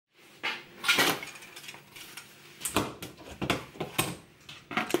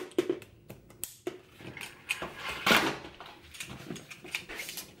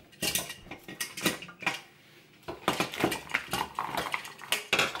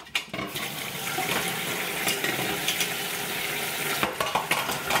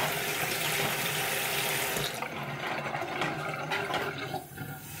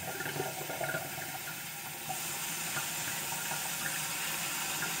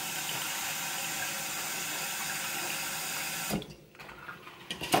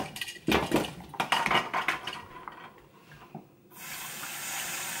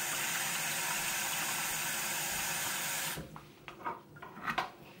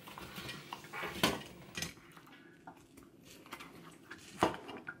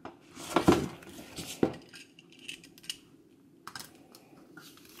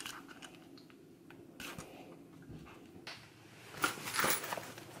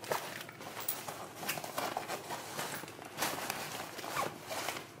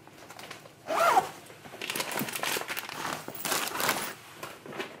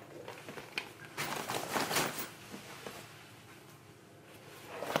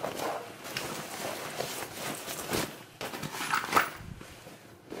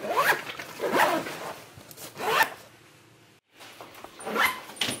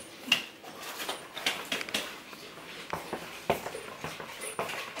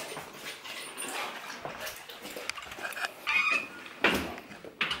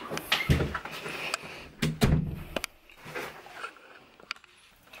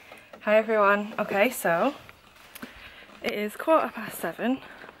Hi everyone. Okay, so it is 7:15.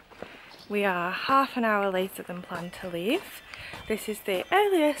 We are half an hour later than planned to leave. This is the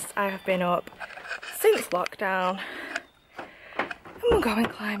earliest I have been up since lockdown. And we're going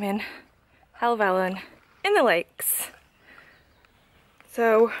climbing Helvellyn in the lakes.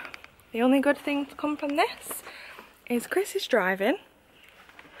 So the only good thing to come from this is Chris is driving.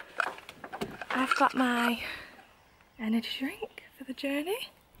 I've got my energy drink for the journey.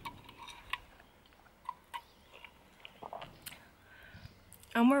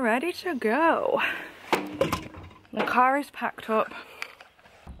 And we're ready to go. The car is packed up.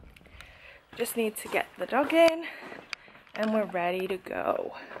 Just need to get the dog in and we're ready to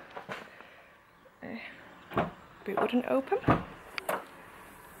go. Boot wouldn't open.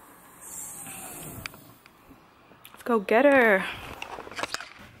 Let's go get her.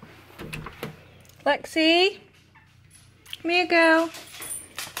 Lexi, come here, girl.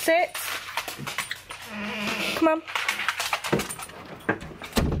 Sit. Come on.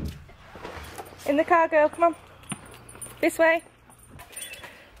 In the car, girl. Come on. This way.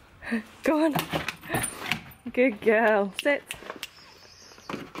 Go on. Good girl. Sit.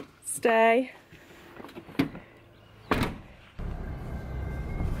 Stay.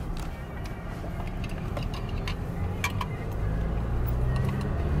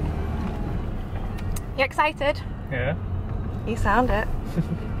 You excited? Yeah. You sound it.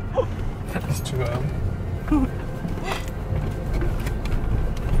 That's too early.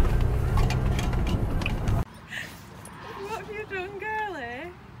 What have you done,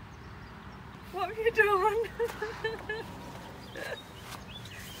 girlie? What have you done?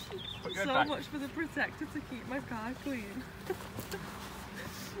 So much for the protector to keep my car clean.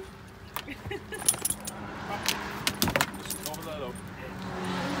 Over there, look.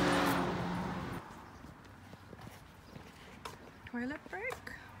 Toilet break?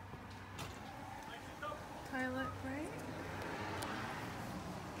 Toilet break?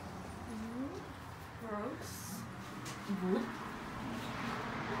 Gross.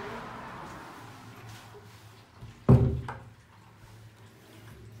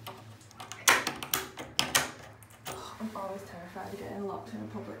 I'm always terrified of getting locked in a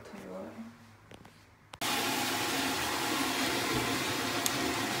public toilet.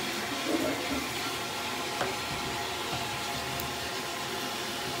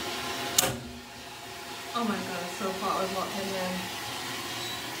 Oh my god, I so thought I was locked in there.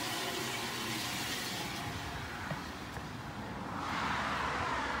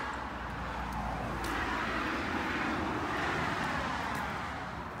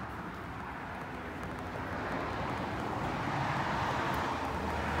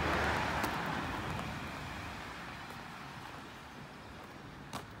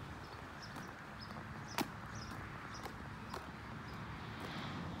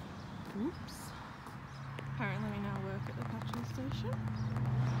 Oops. Apparently we now work at the petrol station.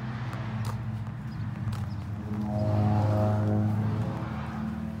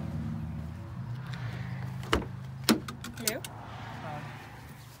 Hello? Hi.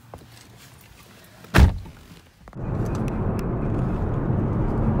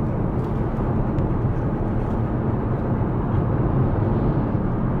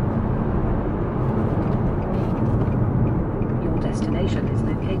 Your destination is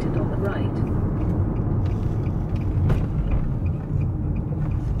located on the right.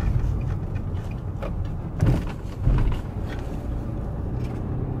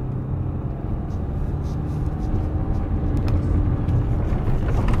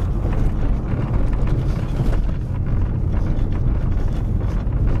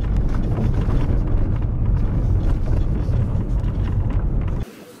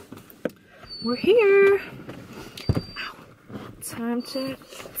 We're here. Ow. Time to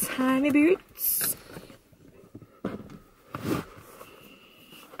tie my boots.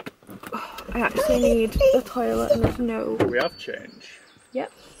 Oh, I actually need the toilet and there's no. We have change.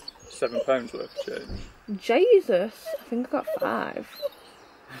 Yep. £7 worth of change. Jesus, I think I got 5.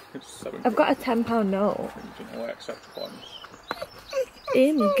 It's £7. I've got a £10 note. You know, I accept points.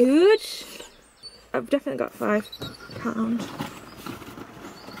 In good. I've definitely got £5.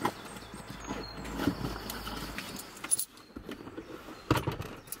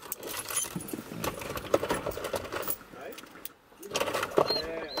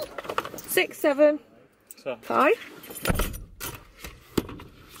 Six, 7, So, 5.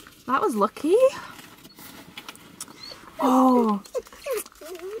 That was lucky. Oh,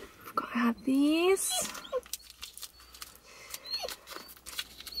 forgot I had these.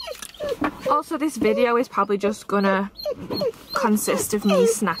 Also, this video is probably just gonna consist of me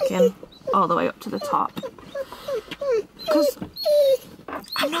snacking all the way up to the top. Because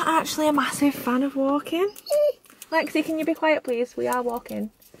I'm I'm not actually a massive fan of walking. Lexi, can you be quiet please? We are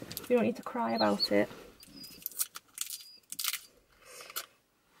walking. You don't need to cry about it.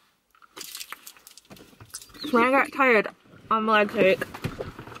 When I get tired, I'm my legs ache.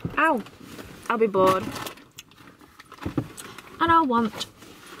 Ow! I'll be bored. And I want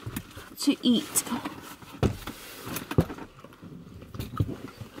to eat.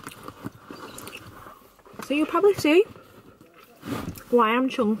 So you'll probably see why I'm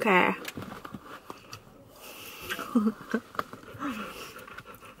chunky.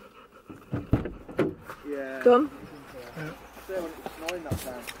 Yeah. Done? Yeah.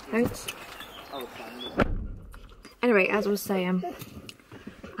 Thanks. Anyway, as I was saying,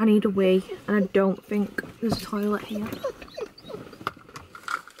 I need a wee and I don't think there's a toilet here. Get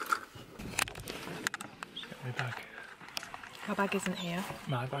my bag. Your bag isn't here.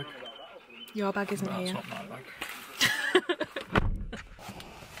 My bag. Your bag isn't No, here. it's not my bag.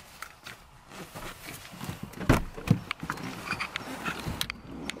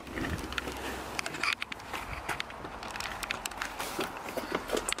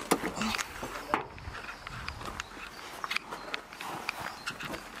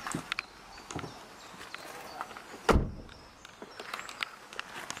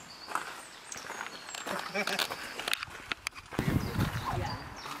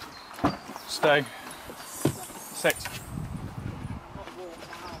 Stay. 6.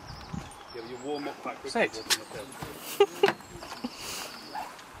 Yeah, you warm up quite quickly. 6.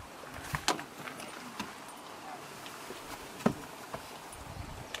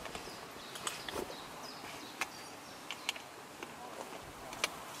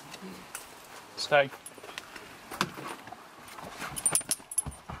 Stay.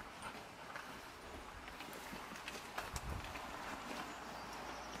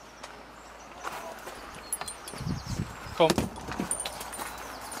 Come.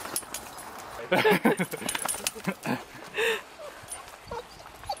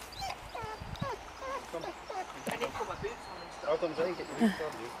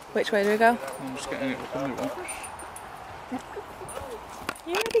 Which way do we go? I'm just getting it up a little.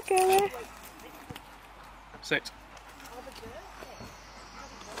 You ready, girlie? 6.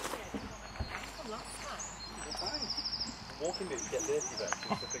 Walking bits get dirty there.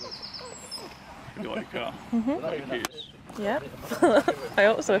 You got your car. Your keys. Yeah. I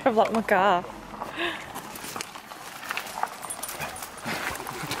hope so if I've locked my car.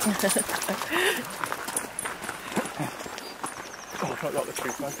 Oh, I've not got the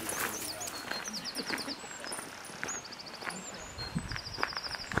shoe bag.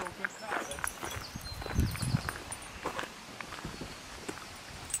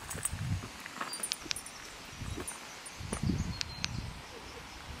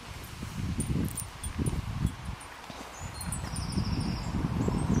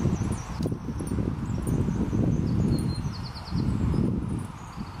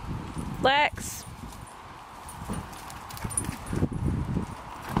 Lex!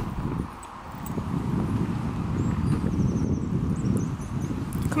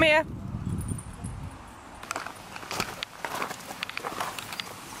 Come here.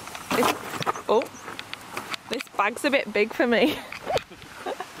 Oh, this bag's a bit big for me. Did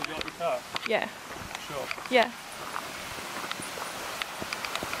you like your car? Yeah, Sure. yeah.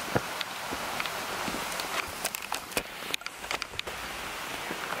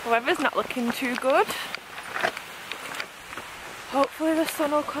 The weather's not looking too good. Hopefully the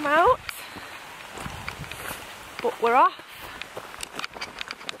sun will come out. But we're off.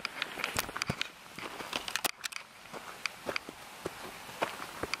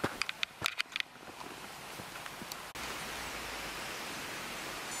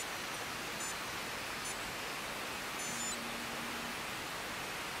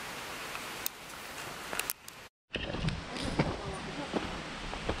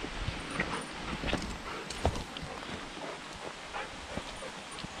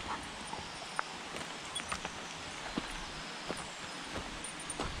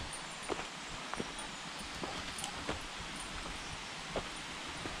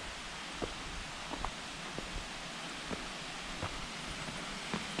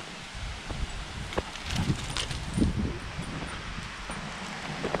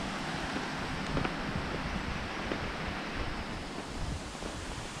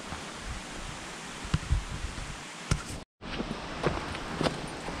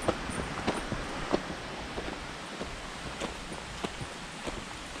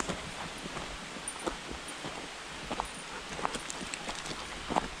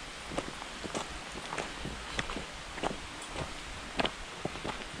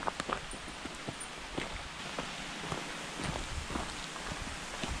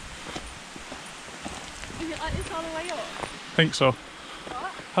 think so.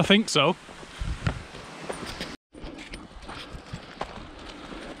 What? I think so.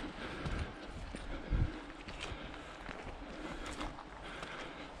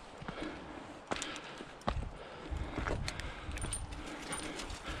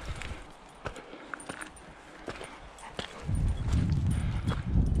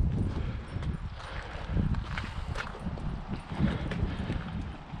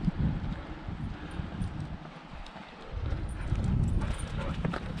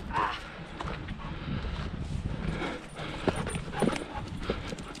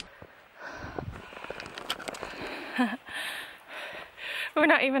 We're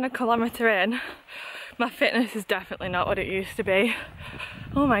not even a kilometre in. My fitness is definitely not what it used to be.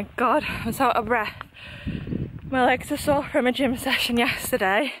 Oh my god, I'm so out of breath. My legs are sore from a gym session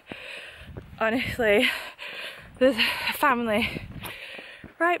yesterday. Honestly, there's a family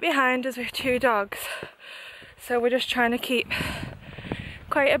right behind us with 2 dogs. So we're just trying to keep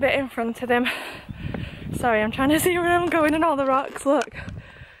quite a bit in front of them. Sorry, I'm trying to see where I'm going and all the rocks, look.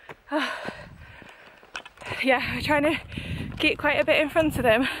 Oh. Yeah, we're trying to keep quite a bit in front of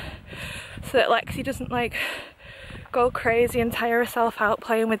them so that Lexi doesn't like go crazy and tire herself out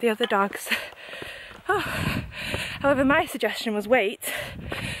playing with the other dogs. Oh. However, my suggestion was wait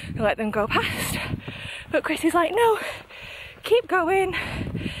and let them go past, but Chrissy's like, no, keep going,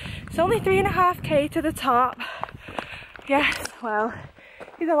 it's only 3.5k to the top. Yes, well,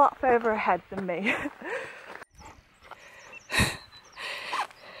 he's a lot further ahead than me.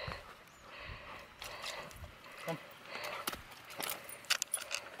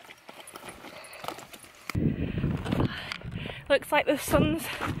 Looks like the sun's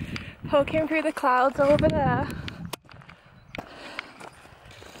poking through the clouds over there.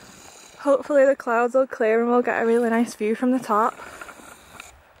 Hopefully the clouds will clear and we'll get a really nice view from the top.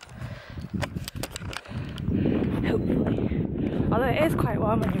 Hopefully. Although it is quite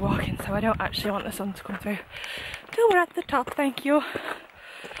warm when you're walking, so I don't actually want the sun to come through till we're at the top, thank you.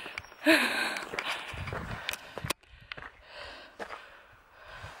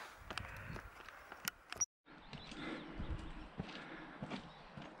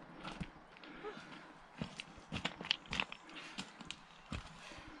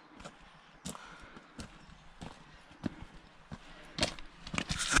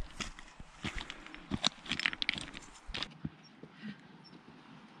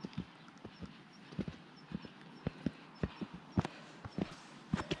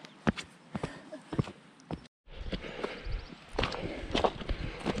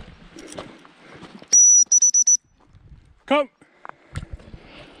 Come!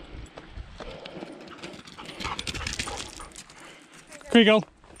 Come here, girl.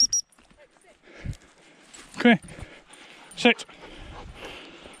 Come here. Sit.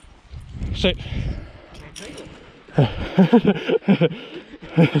 Sit.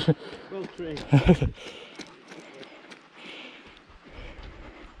 Well trained.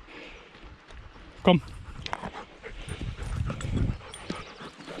 Come.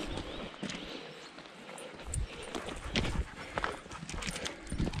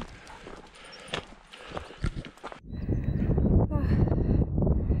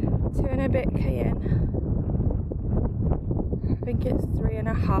 A bit in. I think it's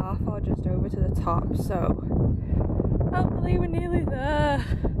 3.5 or just over to the top, so hopefully we're nearly there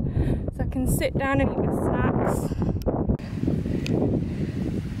so I can sit down and eat my snacks.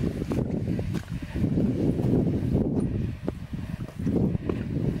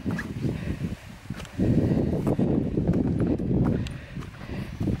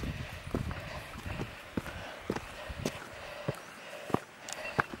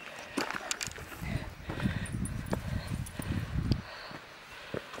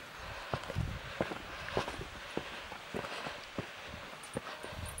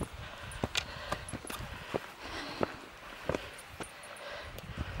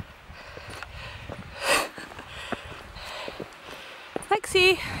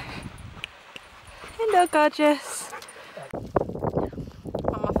 Lexi! Hello, gorgeous!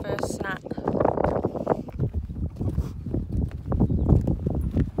 On my first snack.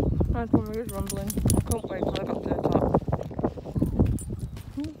 My stomach is rumbling. I can't wait till I got to the top.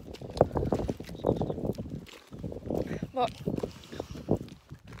 But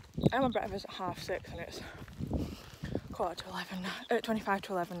I'm on breakfast at 6:30 and it's 11:15 now, 25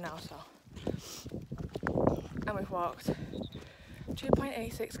 to 11 now, so. And we've walked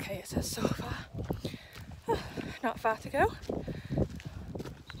 2.86k it says so far. Not far to go.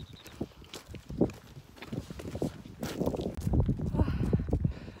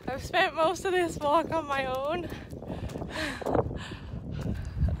 I've spent most of this walk on my own.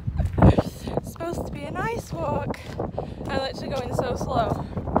 It's supposed to be a nice walk. I'm literally going so slow,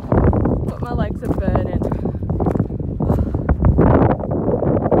 but my legs are burning.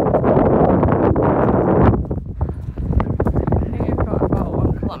 I think I've got about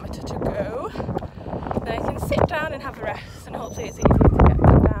 1 kilometre to go. Then I can sit down and have a rest, and hopefully it's easier to get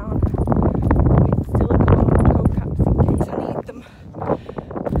back down. With silicone toe caps in case I need them.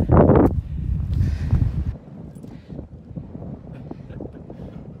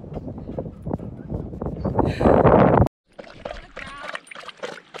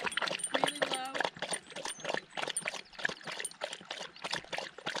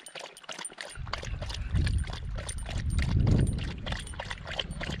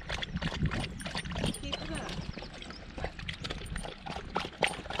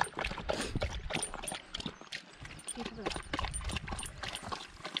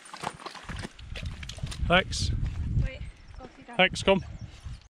 Lex. Wait, off you go. Lex, come.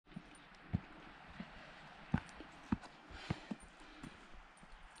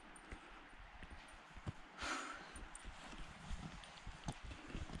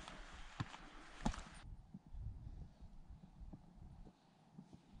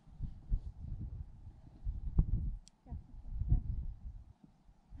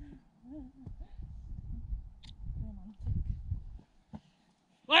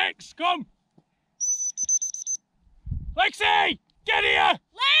 Lex, come! Lexi! Get here!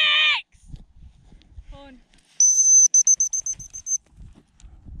 Lex! On.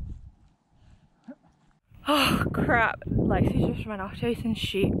 Oh crap, Lexi just ran off chasing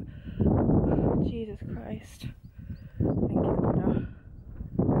sheep. Jesus Christ. I think he's gonna...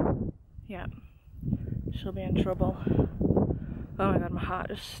 Yeah. She'll be in trouble. Oh my god, my heart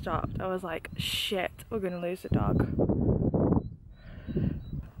just stopped. I was like, shit, we're gonna lose the dog.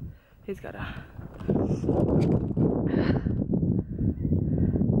 He's gotta...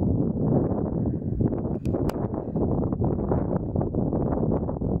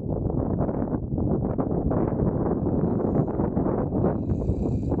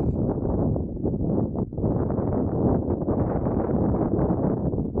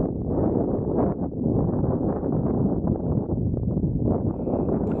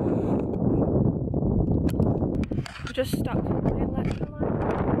 Just stopped in electrolyte.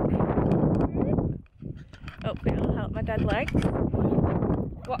 Hopefully it'll help my dead legs.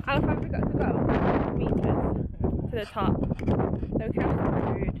 What, how far have we got to go? Meters to the top. So we can have some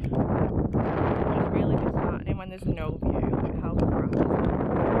food. It's just really disheartening when there's no view. Like how crap is that?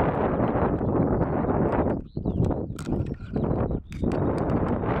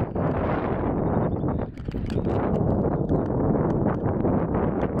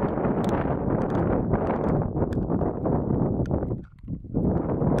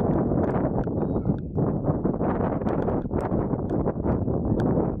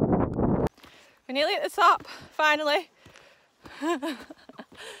 We're nearly at the top, finally. I've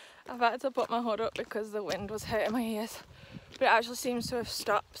had to put my hood up because the wind was hurting my ears. But it actually seems to have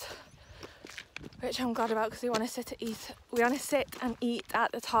stopped, which I'm glad about because we want to sit and eat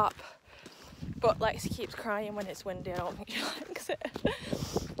at the top. But Lexi keeps crying when it's windy. I don't think she likes it.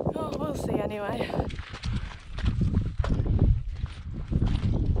 Oh, we'll see anyway.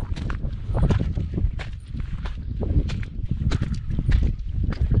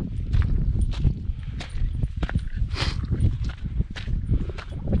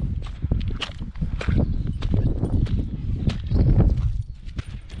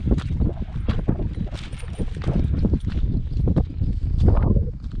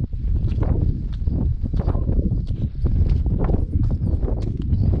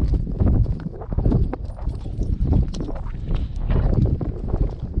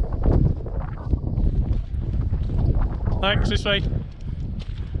 Lex, this way.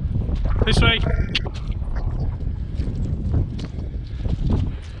 This way.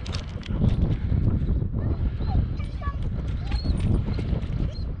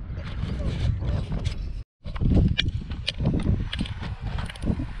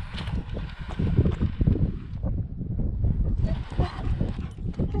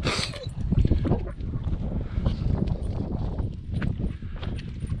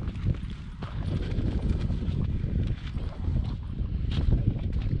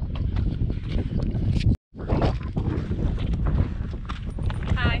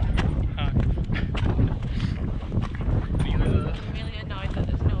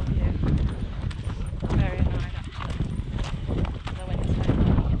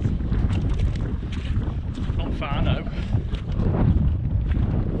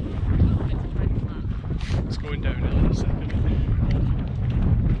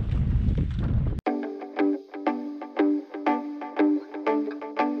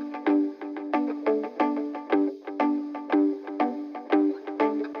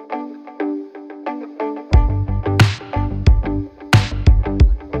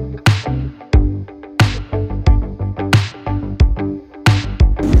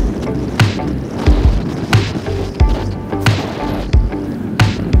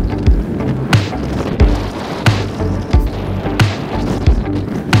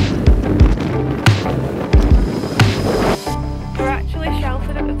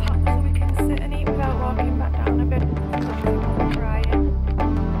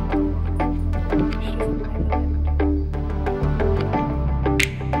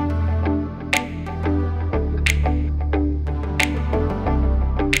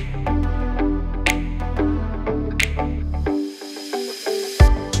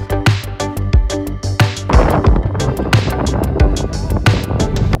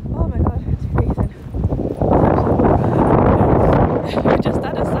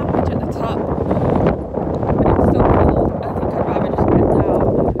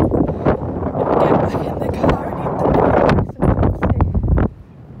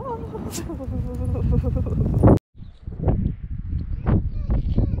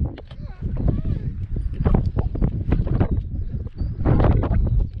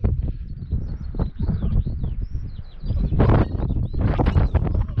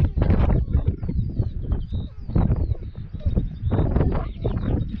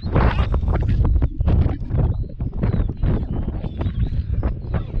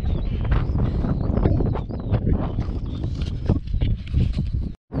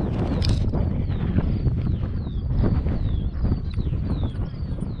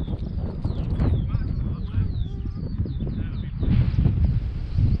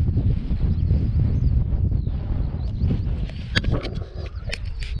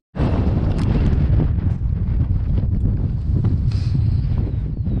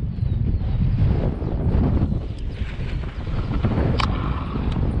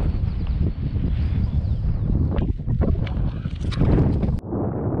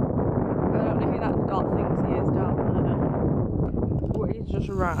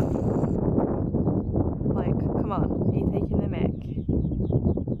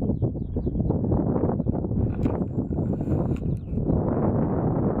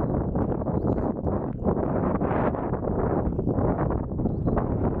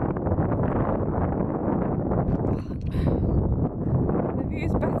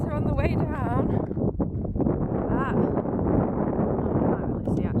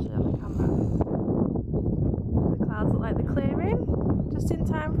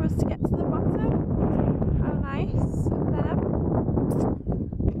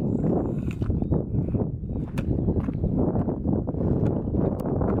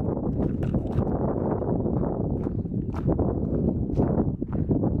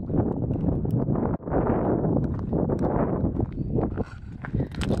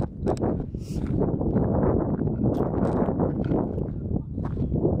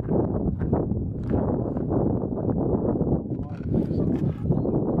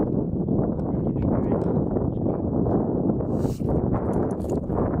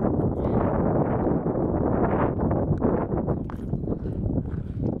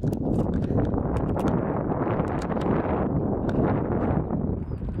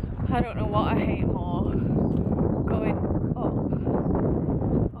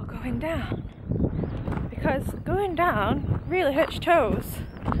 down, because going down really hurts your toes,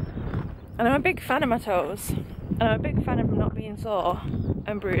 and I'm a big fan of my toes, and I'm a big fan of them not being sore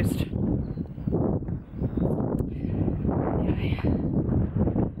and bruised. Yeah.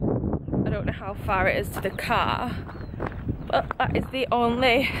 I don't know how far it is to the car, but that is the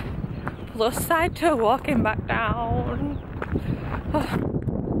only plus side to walking back down.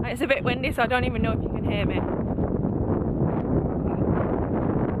 Oh, it's a bit windy, so I don't even know if you can hear me.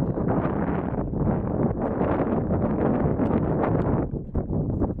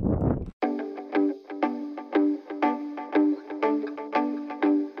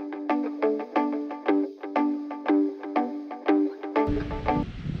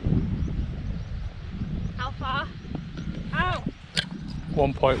 How far? Ow!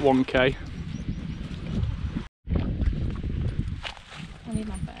 1.1k. I need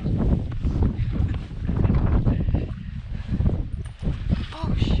my bed.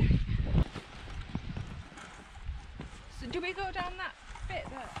 Oh shit. So do we go down that bit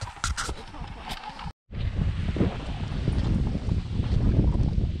there?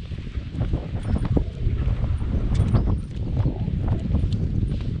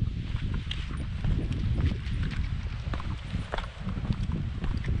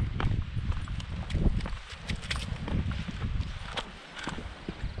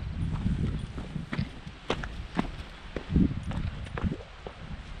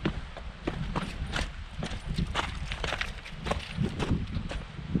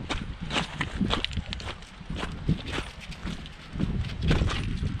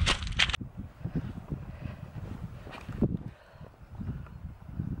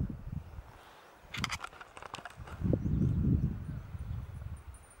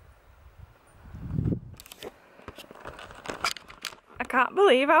 I can't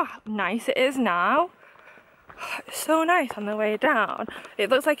believe how nice it is now. It's so nice on the way down. It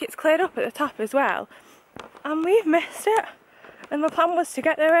looks like it's cleared up at the top as well. And we've missed it. And the plan was to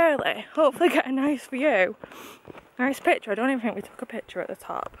get there early. Hopefully get a nice view. Nice picture. I don't even think we took a picture at the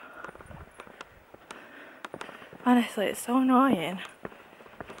top. Honestly, it's so annoying.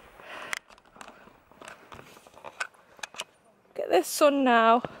 Look at this sun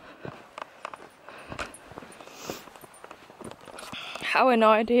now. How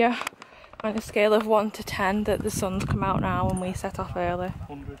annoyed are you on a scale of 1 to 10 that the sun's come out now and we set off early?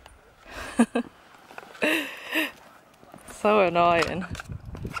 100. So annoying.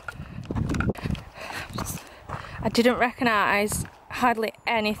 I didn't recognise hardly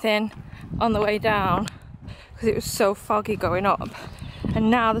anything on the way down because it was so foggy going up,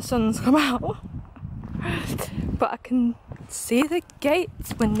 and now the sun's come out. But I can see the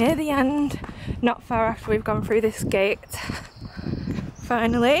gates. We're near the end, not far after we've gone through this gate.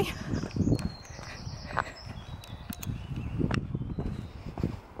 Finally.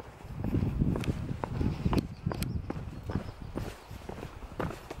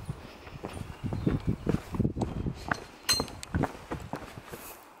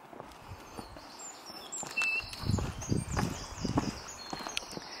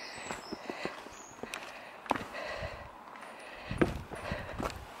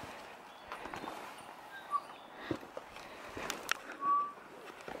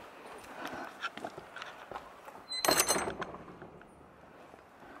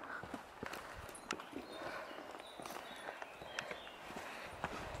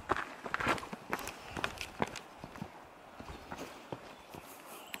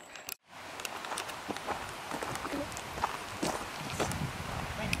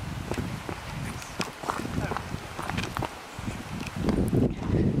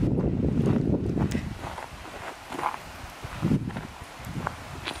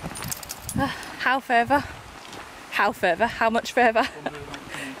 How further? How further? How much further?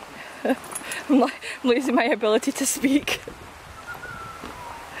 I'm losing my ability to speak.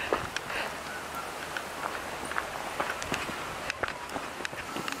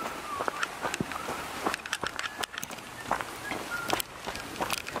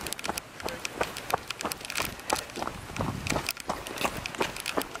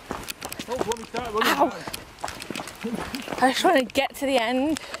 Ow! I just want to get to the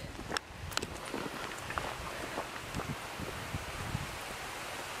end.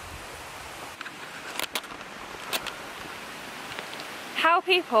 How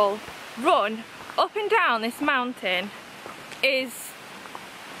people run up and down this mountain is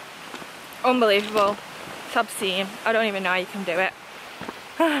unbelievable. It's obscene. I don't even know how you can do it.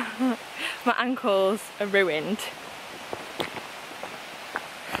 My ankles are ruined.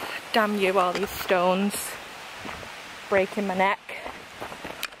 Damn you, all these stones. Breaking my neck.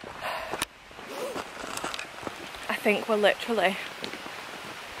 I think we're literally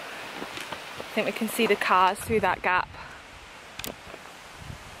I think we can see the cars through that gap.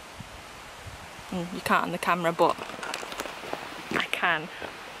 You can't on the camera, but I can.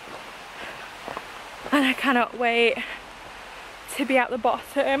 And I cannot wait to be at the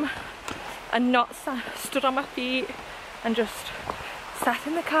bottom and not stood on my feet and just sat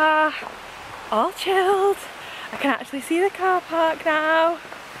in the car, all chilled. I can actually see the car park now.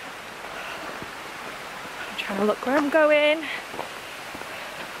 I'm trying to look where I'm going.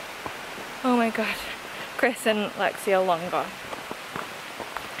 Oh my god, Chris and Lexi are long gone.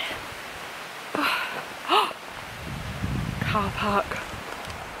 Car park.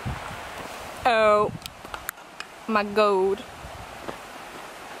 Oh my god.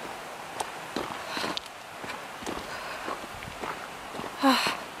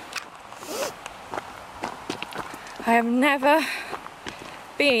 I have never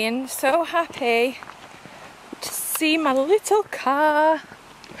been so happy to see my little car.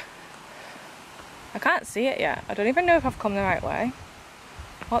 I can't see it yet. I don't even know if I've come the right way.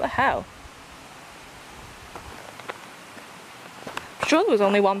 What the hell? I'm sure there was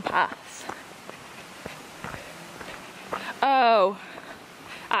only one path. Oh,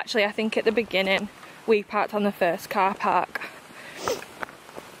 actually I think at the beginning we parked on the first car park.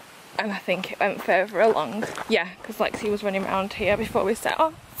 And I think it went further along. Yeah, because Lexi was running around here before we set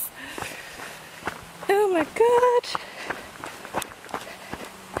off. Oh my god.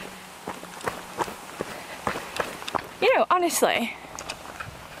 You know, honestly,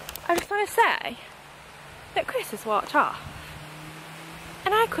 I just want to say that Chris has walked off.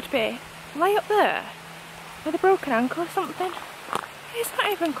 And I could be way up there with a broken ankle or something. He's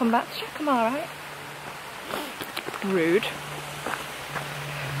not even come back to check I'm alright. Rude.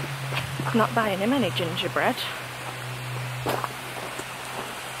 I'm not buying him any gingerbread.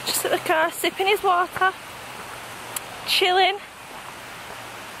 Just at the car sipping his water. Chilling.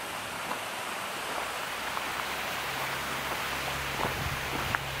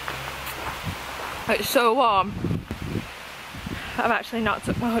 It's so warm. I've actually not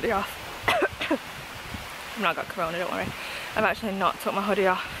took my hoodie off. I've not got corona, don't worry. I've actually not took my hoodie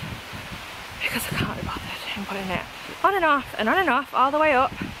off because I can't be bothered in putting it on and off and on and off all the way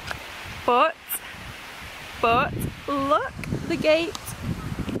up. But look, the gate.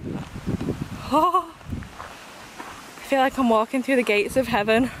 Oh, I feel like I'm walking through the gates of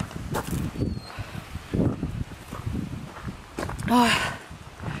heaven. Oh.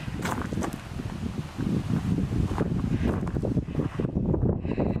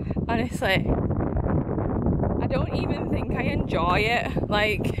 Honestly, I don't even think I enjoy it.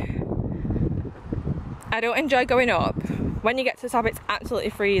 Like, I don't enjoy going up. When you get to the top, it's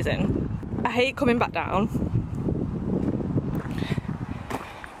absolutely freezing. I hate coming back down.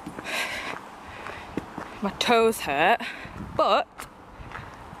 My toes hurt, but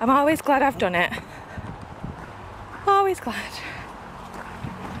I'm always glad I've done it. Always glad.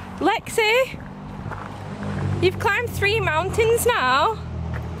 Lexi, you've climbed 3 mountains now.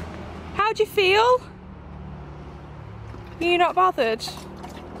 How do you feel? Are you not bothered?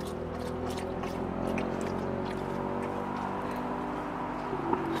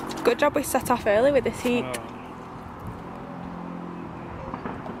 Good job we set off early with this heat.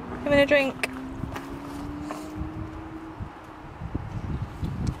 Having a drink.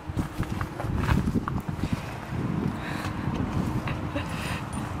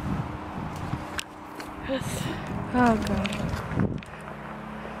 Oh god.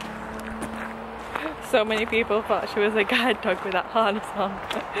 So many people thought she was a guide dog with that harness on.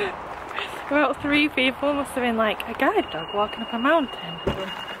 About 3 people must have been like, a guide dog walking up a mountain.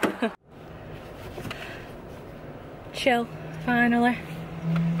 Chill, finally.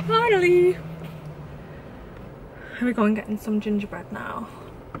 Finally! Are we going getting some gingerbread now?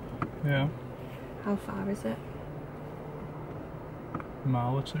 Yeah. How far is it? A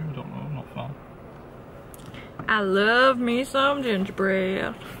mile or two, I don't know, not far. I love me some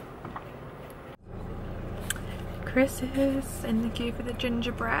gingerbread. Chris is in the queue for the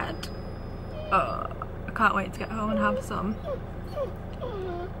gingerbread. Oh, I can't wait to get home and have some.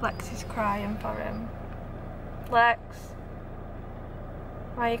 Lexi's crying for him. Lex,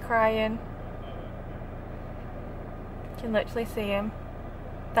 why are you crying? You can literally see him.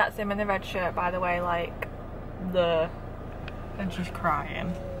 That's him in the red shirt, by the way, like, and just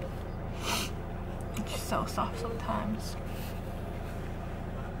crying. It's just so soft sometimes.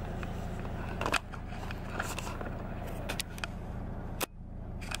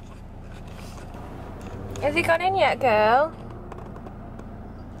 Has he gone in yet, girl?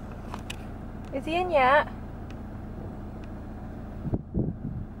 Is he in yet?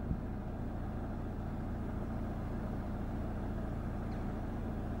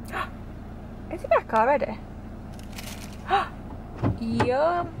 Is he back already?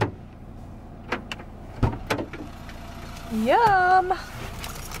 Yum! Yum!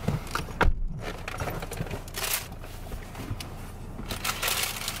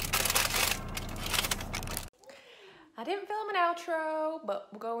 I didn't film an outro, but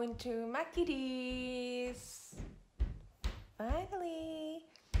we're going to my kitties. Finally!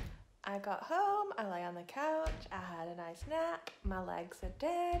 I got home, I lay on the couch, I had a nice nap, my legs are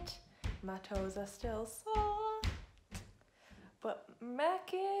dead, my toes are still sore, but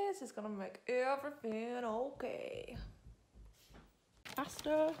Mackie's is gonna make everything okay.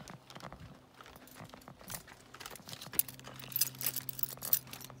 Faster.